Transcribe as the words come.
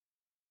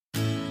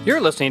You're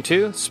listening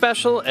to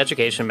Special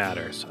Education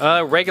Matters,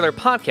 a regular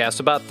podcast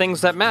about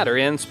things that matter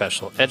in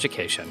special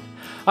education.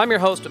 I'm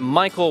your host,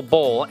 Michael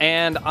Boll,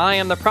 and I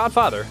am the proud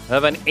father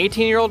of an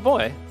 18-year-old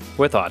boy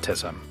with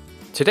autism.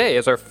 Today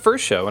is our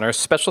first show in our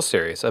special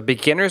series, A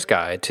Beginner's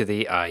Guide to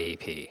the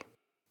IEP.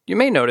 You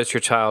may notice your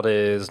child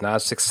is not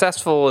as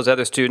successful as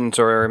other students,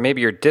 or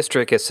maybe your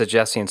district is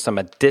suggesting some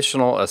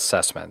additional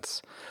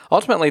assessments.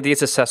 Ultimately,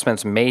 these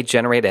assessments may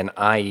generate an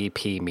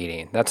IEP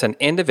meeting. That's an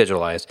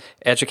individualized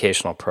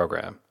educational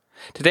program.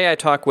 Today I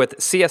talk with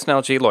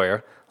CSNLG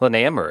lawyer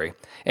Linaja Murray,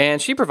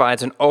 and she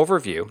provides an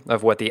overview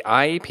of what the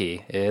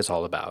IEP is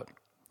all about.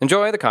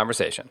 Enjoy the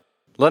conversation.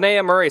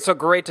 Linaja Murray, so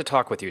great to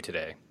talk with you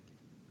today.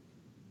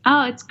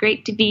 Oh, it's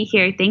great to be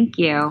here. Thank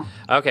you.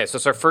 Okay, so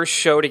it's our first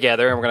show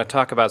together, and we're going to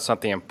talk about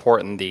something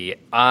important, the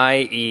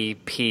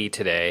IEP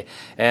today.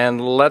 And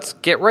let's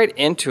get right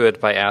into it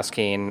by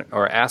asking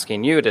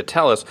you to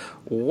tell us,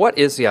 what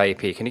is the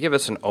IEP? Can you give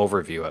us an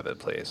overview of it,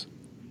 please?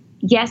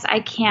 Yes,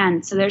 I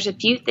can. So there's a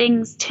few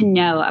things to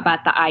know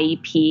about the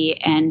IEP,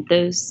 and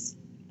those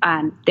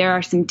there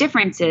are some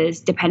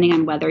differences depending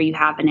on whether you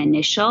have an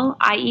initial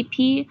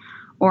IEP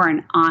or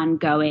an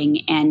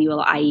ongoing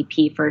annual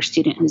IEP for a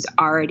student who's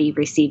already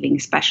receiving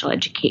special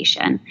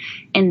education.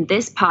 In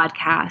this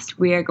podcast,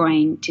 we are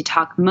going to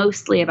talk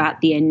mostly about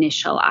the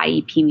initial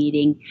IEP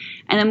meeting,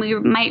 and then we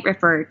might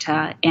refer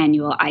to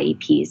annual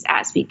IEPs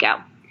as we go.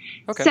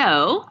 Okay.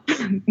 So,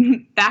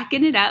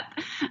 backing it up,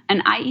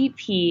 an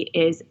IEP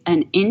is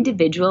an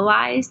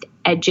individualized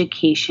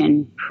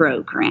education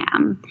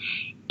program.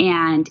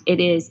 And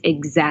it is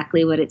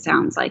exactly what it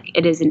sounds like.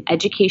 It is an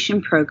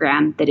education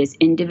program that is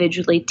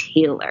individually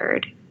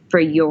tailored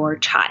for your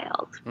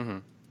child. Mm-hmm.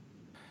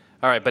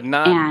 All right, but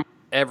not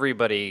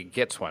everybody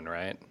gets one,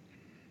 right?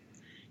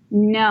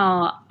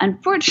 No,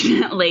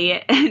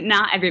 unfortunately,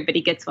 not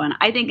everybody gets one.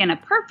 I think in a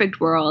perfect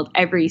world,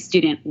 every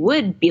student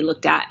would be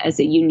looked at as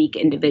a unique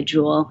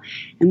individual,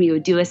 and we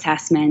would do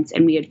assessments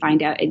and we would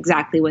find out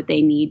exactly what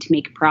they need to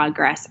make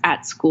progress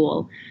at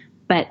school.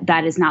 But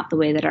that is not the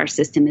way that our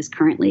system is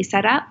currently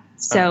set up.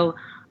 So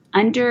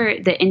under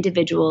the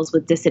Individuals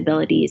with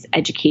Disabilities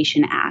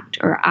Education Act,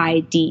 or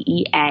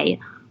IDEA,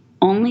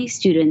 only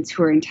students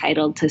who are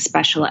entitled to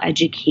special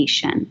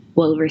education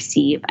will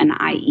receive an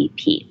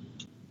IEP.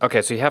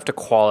 Okay, so you have to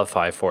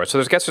qualify for it. So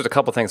there's a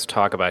couple things to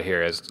talk about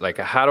here is like,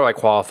 how do I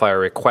qualify or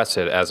request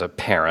it as a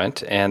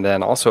parent? And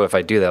then also if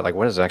I do that, like,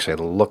 what does it actually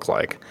look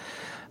like?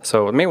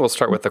 So maybe we'll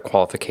start with the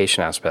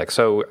qualification aspect.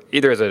 So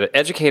either as an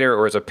educator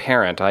or as a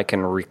parent, I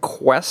can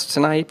request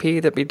an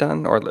IEP that be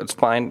done, or let's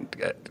find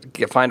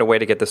a way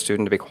to get the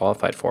student to be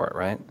qualified for it,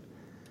 right?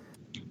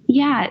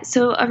 Yeah,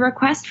 so a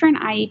request for an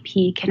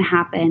IEP can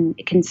happen.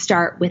 It can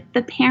start with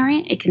the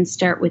parent. It can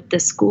start with the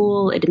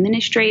school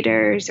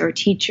administrators or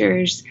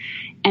teachers.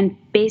 And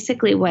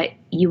basically what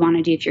you want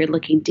to do if you're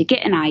looking to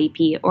get an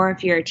IEP, or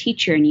if you're a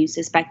teacher and you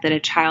suspect that a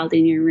child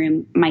in your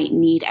room might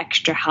need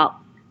extra help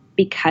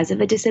because of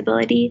a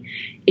disability,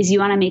 is you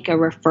want to make a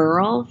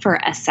referral for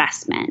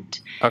assessment.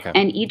 Okay.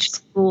 And each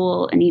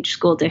school and each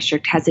school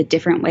district has a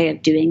different way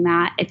of doing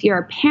that. If you're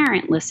a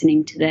parent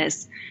listening to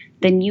this,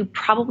 then you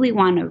probably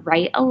want to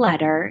write a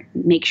letter,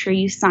 make sure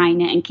you sign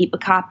it and keep a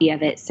copy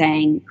of it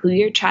saying who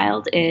your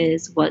child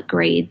is, what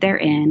grade they're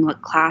in,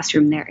 what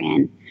classroom they're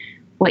in,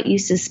 what you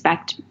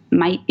suspect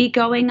might be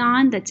going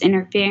on that's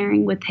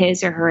interfering with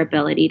his or her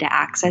ability to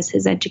access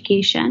his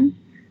education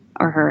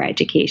or her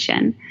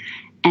education,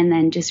 and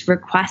then just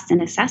request an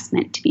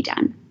assessment to be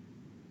done.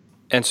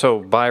 And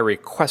so by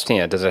requesting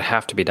it, does it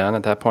have to be done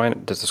at that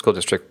point? Does the school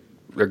district,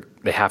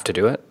 they have to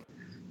do it?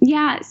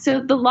 Yeah, so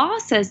the law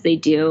says they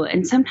do,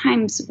 and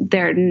sometimes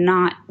they're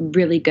not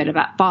really good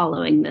about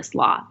following this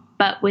law.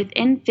 But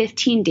within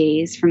 15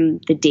 days from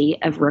the date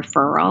of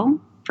referral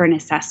for an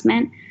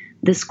assessment,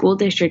 the school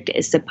district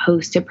is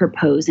supposed to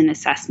propose an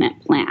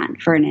assessment plan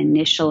for an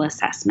initial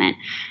assessment.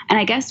 And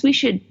I guess we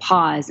should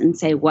pause and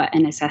say what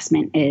an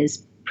assessment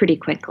is pretty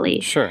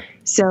quickly. Sure.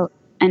 So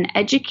an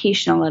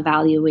educational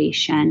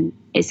evaluation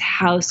is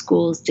how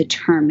schools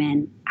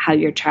determine how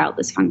your child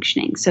is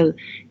functioning. So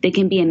they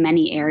can be in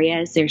many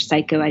areas. There's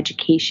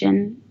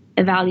psychoeducation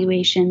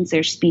evaluations,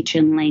 there's speech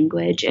and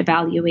language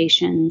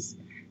evaluations,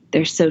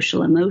 there's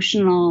social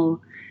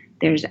emotional,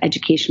 there's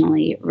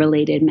educationally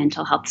related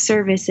mental health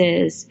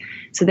services.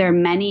 So there are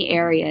many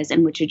areas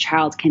in which a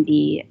child can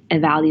be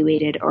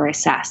evaluated or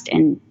assessed.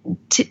 And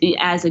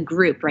as a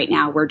group right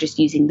now, we're just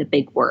using the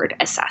big word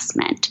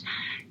assessment.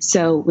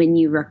 So when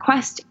you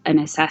request an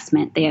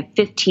assessment, they have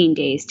 15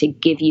 days to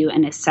give you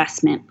an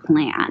assessment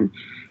plan.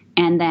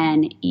 And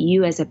then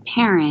you as a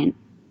parent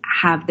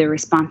have the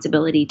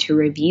responsibility to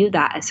review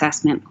that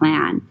assessment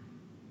plan,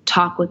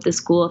 talk with the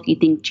school if you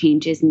think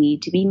changes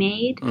need to be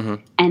made,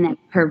 and then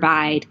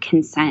provide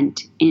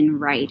consent in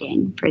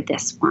writing for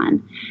this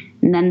one.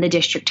 And then the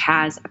district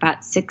has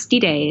about 60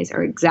 days,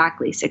 or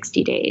exactly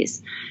 60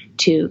 days,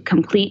 to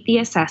complete the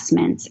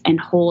assessments and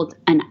hold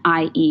an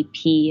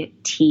IEP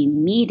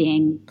team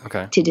meeting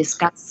to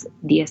discuss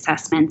the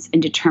assessments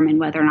and determine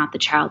whether or not the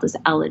child is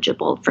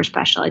eligible for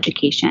special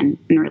education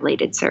and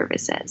related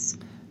services.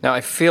 Now,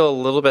 I feel a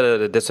little bit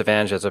at a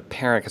disadvantage as a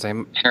parent because I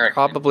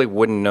probably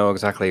wouldn't know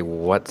exactly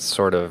what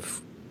sort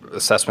of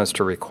assessments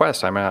to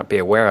request. I might not be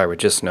aware. I would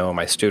just know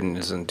my student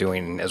isn't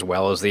doing as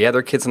well as the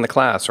other kids in the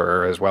class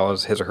or as well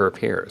as his or her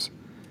peers.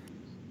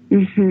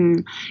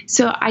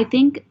 So I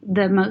think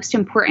the most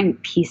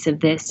important piece of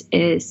this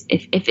is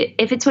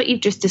if it's what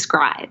you've just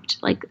described,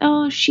 like,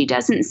 oh, she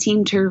doesn't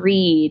seem to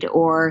read,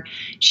 or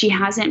she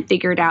hasn't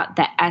figured out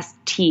that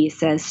ST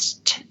says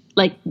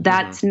like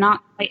that's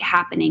not quite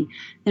happening,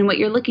 then what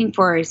you're looking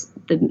for is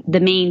the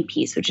main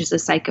piece, which is a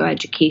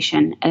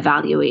psychoeducation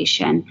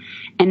evaluation.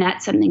 And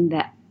that's something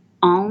that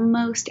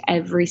almost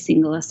every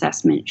single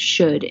assessment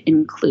should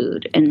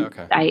include. And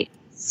I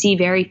see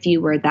very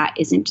few where that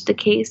isn't the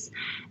case,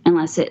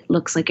 unless it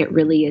looks like it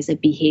really is a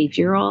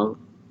behavioral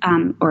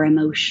or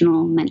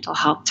emotional mental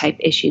health type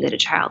issue that a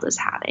child is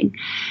having.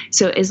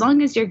 So as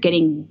long as you're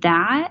getting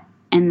that,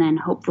 and then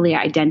hopefully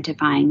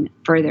identifying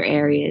further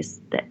areas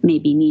that may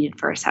be needed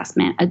for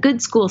assessment, a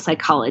good school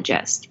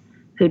psychologist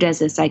who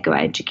does a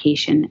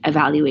psychoeducation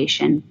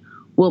evaluation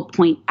will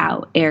point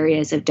out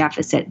areas of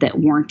deficit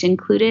that weren't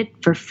included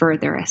for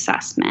further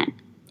assessment.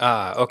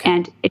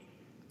 And if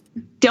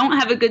you don't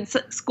have a good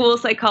school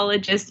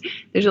psychologist,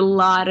 there's a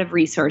lot of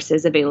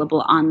resources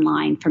available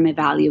online from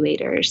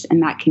evaluators,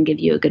 and that can give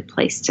you a good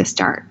place to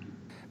start.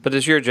 But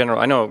as your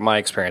general, I know my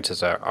experience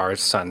is our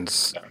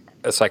son's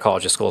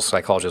school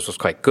psychologist was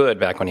quite good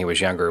back when he was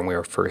younger and we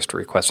were first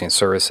requesting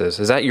services.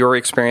 Is that your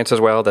experience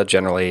as well, that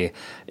generally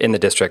in the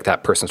district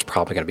that person's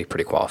probably going to be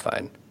pretty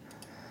qualified?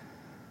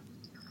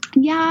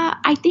 Yeah,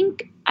 I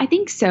think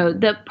so.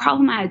 The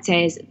problem I would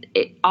say is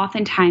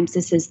oftentimes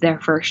this is their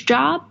first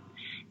job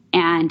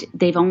and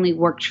they've only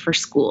worked for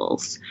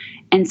schools.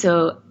 And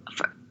so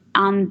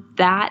on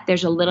that,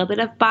 there's a little bit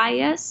of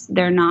bias.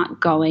 They're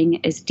not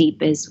going as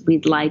deep as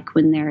we'd like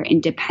when they're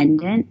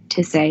independent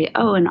to say,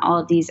 oh, and all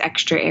of these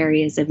extra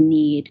areas of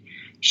need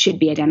should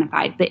be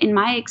identified. But in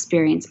my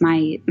experience,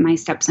 my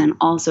stepson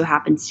also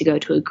happens to go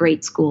to a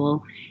great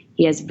school.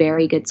 He has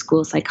very good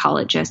school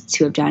psychologists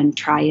who have done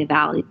try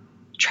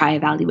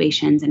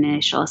evaluations and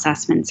initial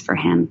assessments for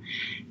him.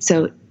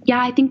 So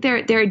yeah, I think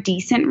they're a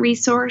decent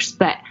resource,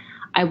 but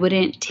I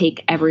wouldn't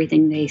take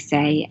everything they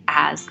say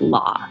as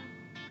law.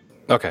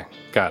 Okay,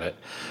 got it.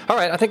 All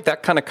right, I think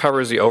that kind of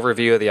covers the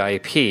overview of the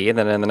IEP, and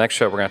then in the next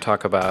show we're going to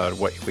talk about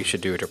what we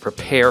should do to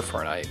prepare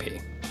for an IEP.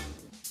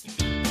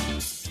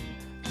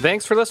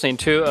 Thanks for listening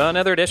to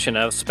another edition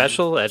of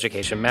Special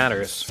Education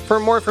Matters. For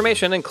more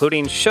information,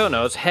 including show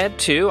notes, head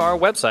to our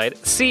website,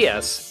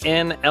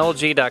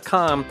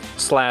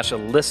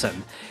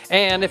 csnlg.com/listen.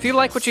 And if you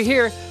like what you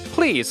hear,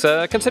 please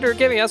consider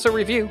giving us a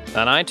review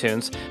on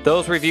iTunes.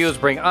 Those reviews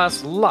bring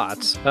us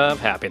lots of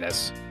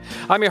happiness.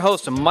 I'm your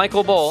host,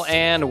 Michael Boll,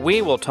 and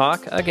we will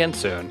talk again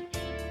soon.